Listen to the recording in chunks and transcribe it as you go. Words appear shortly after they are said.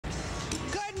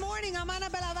I'm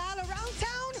Ana Belaval around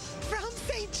town from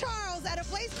St. Charles at a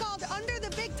place called Under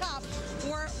the Big Top,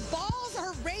 where balls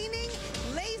are raining,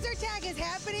 laser tag is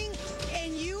happening,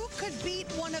 and you could beat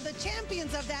one of the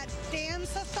champions of that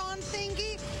dance-a-thon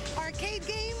thingy arcade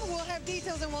game. We'll have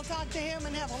details and we'll talk to him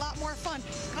and have a lot more fun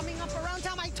coming up around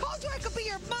town. I told you I could be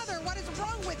your mother. What is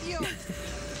wrong with you?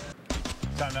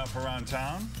 Time now for Around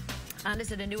Town.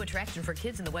 Anna's at a new attraction for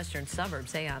kids in the western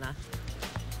suburbs. Hey, Anna.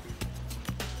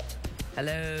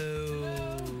 Hello.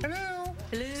 Hello.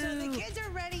 Hello. So the kids are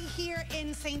ready here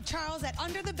in St. Charles at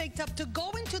Under the Big Top to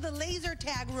go into the laser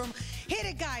tag room. Hit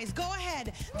it, guys. Go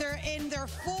ahead. They're in their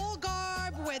full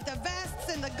garb with the vests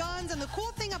and the guns. And the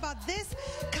cool thing about this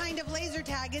kind of laser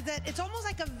tag is that it's almost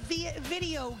like a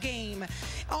video game.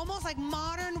 Almost like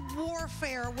modern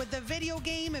warfare with the video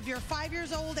game. If you're 5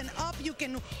 years old and up, you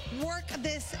can work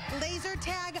this laser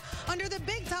tag. Under the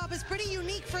Big Top is pretty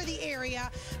unique for the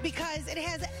area because it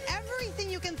has everything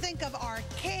you can think of: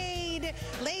 arcade,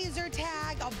 laser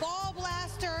tag, a ball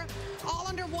blaster, all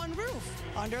under one roof.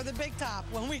 Under the Big Top.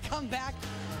 When we come back,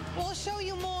 we'll show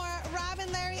you more. Rob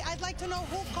and Larry, I'd like to know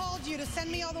who called you to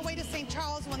send me all the way to St.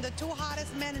 Charles when the two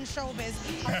hottest men in showbiz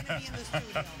are going to be in the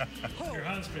studio. Who? Your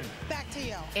husband. Back to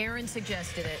you. Aaron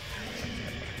suggested it.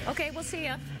 Okay, we'll see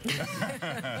ya.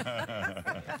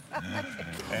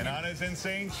 And Anna's in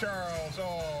St. Charles.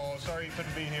 Oh, sorry you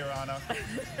couldn't be here, Anna.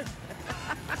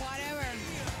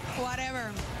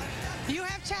 Whatever. You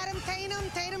have Chatham,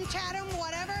 Tatum, Chatham,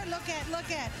 whatever. Look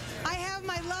at. I have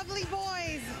my lovely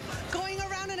boys going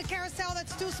around in a carousel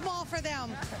that's too small for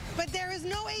them. But there is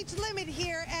no age limit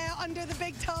here Under the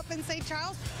Big Top in St.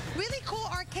 Charles. Really cool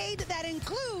arcade that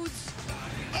includes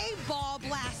a ball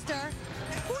blaster.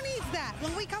 Who needs that?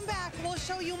 When we come back, we'll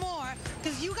show you more,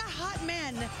 because you got hot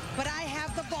men, but I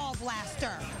have the ball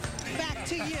blaster. Back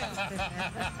to you.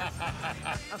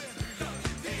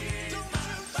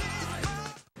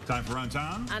 Time for Around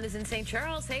Town. Anna's in St.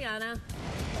 Charles. Hey, Anna.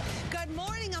 Good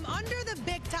morning. I'm Under the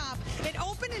Big Top. It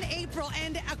opened in April,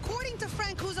 and according to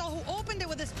Frank Huzo, who opened it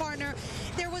with his partner,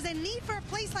 there was a need for a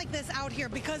place like this out here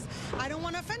because I don't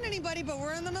want to offend anybody, but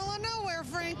we're in the middle of nowhere,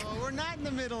 Frank. Oh, we're not in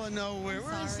the middle of nowhere.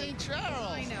 We're in St. Charles.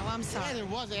 I know. I'm sorry.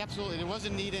 Yeah, there was a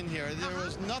need in here. There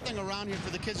was nothing around here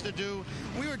for the kids to do.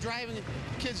 We were driving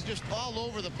kids just all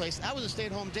over the place. I was a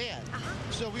stay-at-home dad,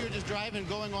 so we were just driving,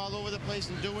 going all over the place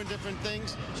and doing different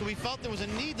things. So we felt there was a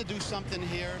need to do something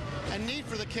here, a need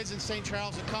for the kids in St.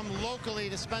 Charles to come locally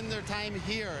to spend their time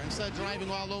here instead of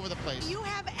driving all over the place. You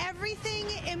have everything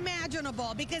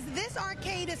imaginable because this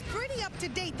arcade is pretty up to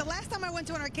date. The last time I went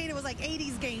to an arcade, it was like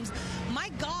 80s games. My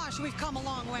gosh, we've come a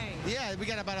long way. Yeah, we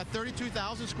got about a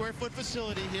 32,000 square foot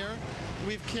facility here.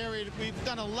 We've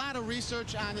done a lot of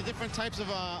research on the different types of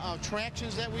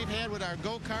attractions that we've had with our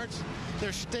Go Karts.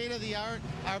 They're state-of-the-art.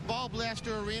 Our ball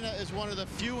blaster arena is one of the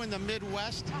few in the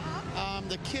Midwest.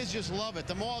 The kids just love it.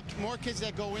 The more kids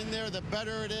that go in there, the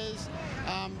better it is.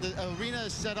 The arena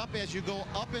is set up as you go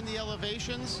up in the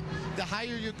elevations. The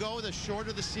higher you go, the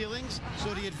shorter the ceilings,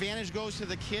 so the advantage goes to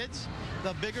the kids.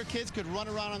 The bigger kids could run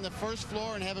around on the first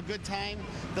floor and have a good time.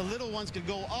 The little ones could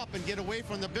go up and get away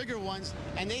from the bigger ones,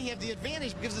 and they have the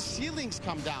advantage because the ceilings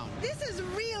come down. This is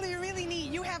really, really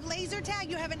neat. You have laser tag.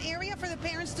 You have an area for the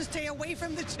parents to stay away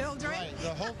from the children. Right.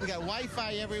 We got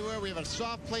Wi-Fi everywhere. We have a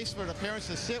soft place for the parents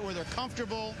to sit where they're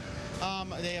comfortable.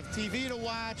 They have TV to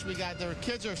watch. Their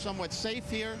kids are somewhat safe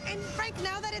here. And Frank,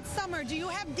 now that it's summer, do you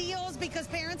have deals because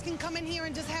parents can come in here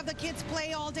and just have the kids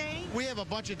play all day? We have a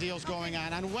bunch of deals going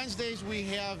on. On Wednesdays, we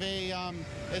have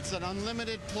it's an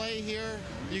unlimited play here.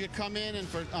 You could come in and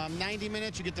for 90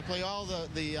 minutes, you get to play all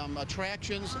the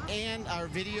attractions and our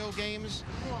video games.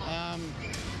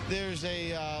 There's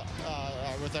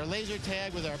with our laser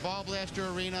tag, with our ball blaster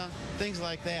arena, things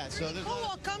like that. So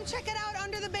cool. Come check it out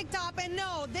Under the Big Top. And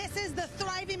no, this is the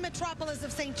thriving metropolis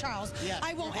of St. Charles. Yeah,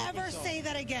 I won't ever say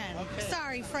that again. Okay.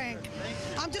 Sorry, Frank.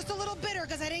 I'm just a little bitter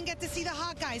because I didn't get to see the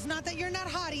hot guys. Not that you're not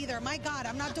hot either. My God,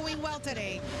 I'm not doing well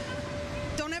today.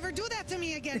 Don't ever do that to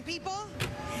me again, people.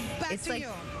 Back to you.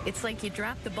 It's like you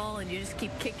drop the ball and you just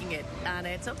keep kicking it, Anna.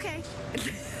 It's okay.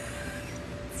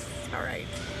 All right.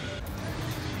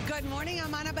 Good morning.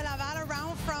 I'm Ana Belaval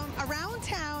around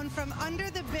town from Under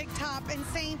the Big Top in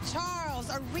St. Charles.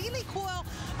 A really cool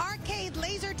arcade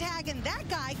laser tag, and that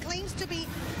guy claims to be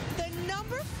the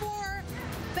 #4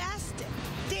 best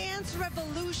dance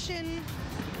revolution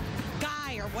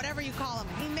guy, or whatever you call him.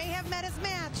 He may have met his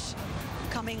match.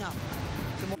 Coming up.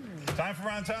 Time for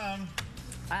Around Town.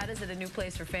 Anna's at a new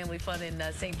place for family fun in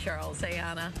St. Charles. Hey,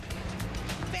 Anna.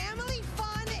 Family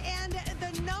fun and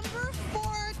the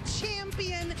 #4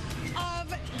 champion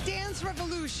of dance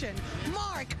revolution.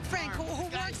 Mark, Frank, who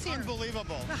works here.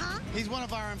 Unbelievable. He's one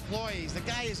of our employees. The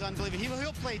guy is unbelievable.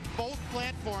 He'll play both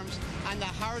platforms on the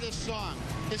hardest song.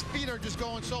 His feet are just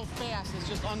going so fast. It's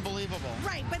just unbelievable.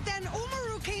 Right, but then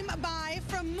Umaru came by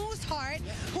from Mooseheart,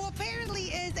 who apparently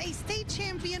is a state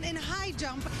champion in high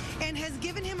jump and has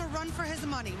given him a run for his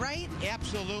money, right?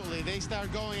 Absolutely. They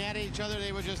started going at each other.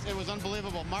 It was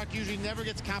unbelievable. Mark usually never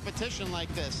gets competition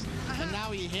like this, and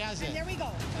now he has it. And there we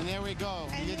go. And there we go.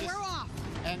 And we're off.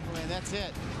 And that's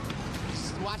it.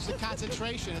 Just watch the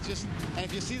concentration. It's just, and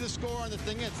if you see the score on the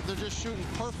thing, they're just shooting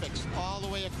perfects all the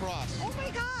way across. Oh my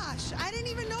gosh, I didn't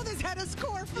even know this had a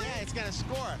score, Frank. Yeah, it's got a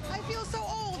score. I feel so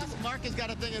old. Mark has got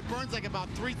a thing that burns like about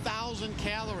 3,000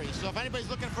 calories. So if anybody's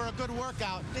looking for a good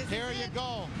workout, here you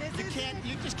go.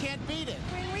 You just can't beat it.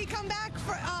 When we come back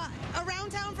for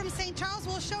around town from St. Charles,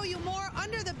 we'll show you more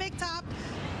under the Big Top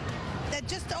that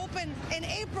just opened in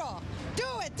April. Do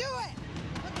it, do it.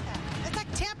 Look at that. It's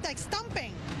like tap, like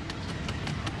stumping.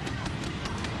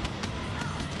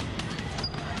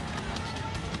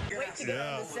 Wait to get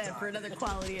on the set for another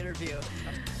quality interview.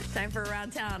 Time for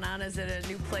Around Town. Anna's at a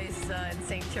new place in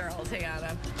St. Charles. Hey,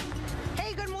 Anna.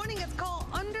 Hey, good morning. It's called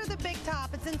Under the Big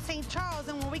Top. It's in St. Charles,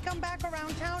 and when we come back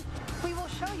around town, we will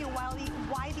show you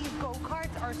why these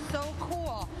go-karts are so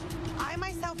cool. I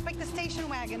myself picked the station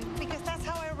wagon because that's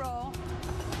how I roll.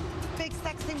 Big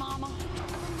sexy mama.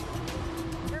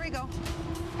 Here we go.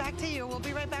 Back to you. We'll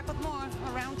be right back with more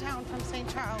Around Town from St.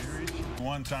 Charles.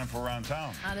 One time for Around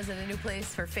Town. Anna's at a new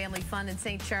place for family fun in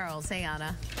St. Charles. Hey,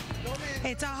 Anna.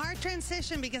 It's a hard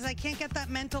transition because I can't get that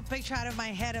mental picture out of my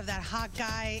head of that hot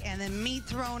guy and then meat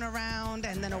thrown around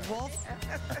and then a wolf.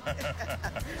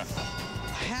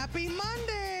 Happy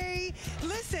Monday!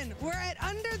 Listen, we're at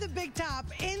Under the Big Top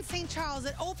in St. Charles.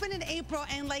 It opened in April,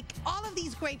 and like all of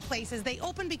these great places, they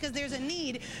open because there's a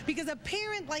need, because a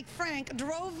parent like Frank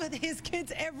drove his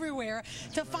kids everywhere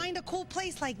to find a cool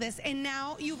place like this, and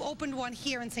now you've opened one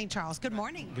here in St. Charles. Good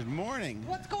morning. Good morning.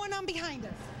 What's going on behind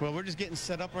us? Well, we're just getting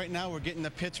set up right now. We're getting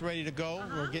the pits ready to go.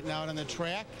 We're getting out on the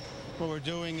track. What we're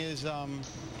doing is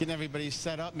getting everybody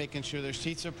set up, making sure their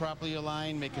seats are properly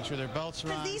aligned, making sure their belts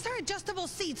are on. These are adjustable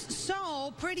seats,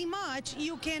 so pretty much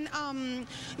you can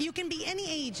be any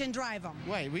age and drive them.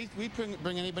 Right. We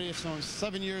bring anybody from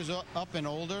 7 years up and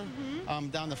older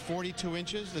down to 42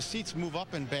 inches. The seats move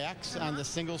up and backs on the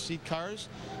single-seat cars.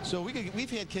 So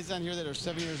we've had kids on here that are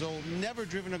 7 years old, never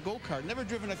driven a go-kart, never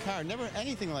driven a car, never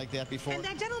anything like that before. And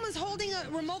that gentleman's holding a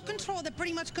remote control that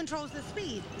pretty much controls the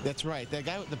speed. That's right.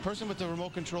 The person with the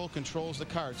remote control controls the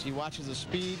carts. He watches the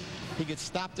speed. He could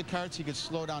stop the carts. He could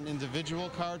slow down individual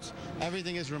carts.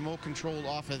 Everything is remote controlled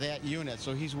off of that unit.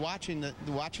 So he's watching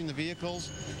the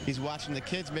vehicles. He's watching the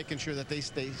kids, making sure that they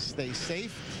stay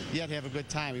safe, yet have a good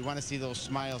time. We want to see those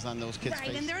smiles on those kids'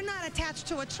 faces. Right, and they're not attached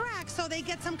to a track, so they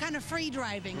get some kind of free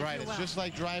driving. Right, it's just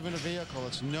like driving a vehicle.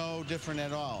 It's no different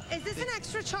at all. Is this an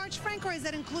extra charge, Frank, or is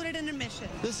that included in admission?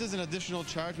 This is an additional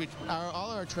charge.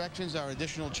 All our attractions are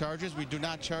additional charges. We do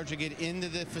not charge to get into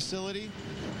the facility.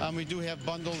 We do have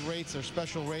bundled rates or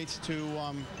special rates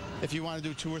to if you want to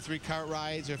do 2 or 3 cart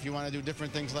rides, or if you want to do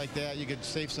different things like that, you could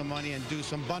save some money and do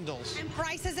some bundles. And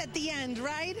prices at the end,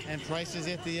 right? And prices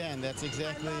at the end. That's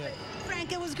exactly it.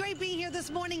 Frank, it was great being here this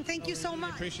morning. Thank you so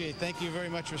much. Appreciate it. Thank you very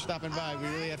much for stopping by. We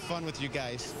really had fun with you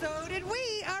guys. So did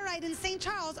we. All right, in St.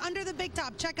 Charles, Under the Big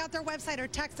Top. Check out their website or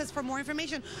text us for more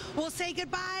information. We'll say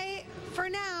goodbye for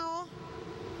now.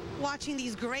 Watching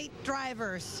these great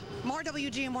drivers. More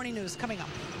WGN Morning News coming up.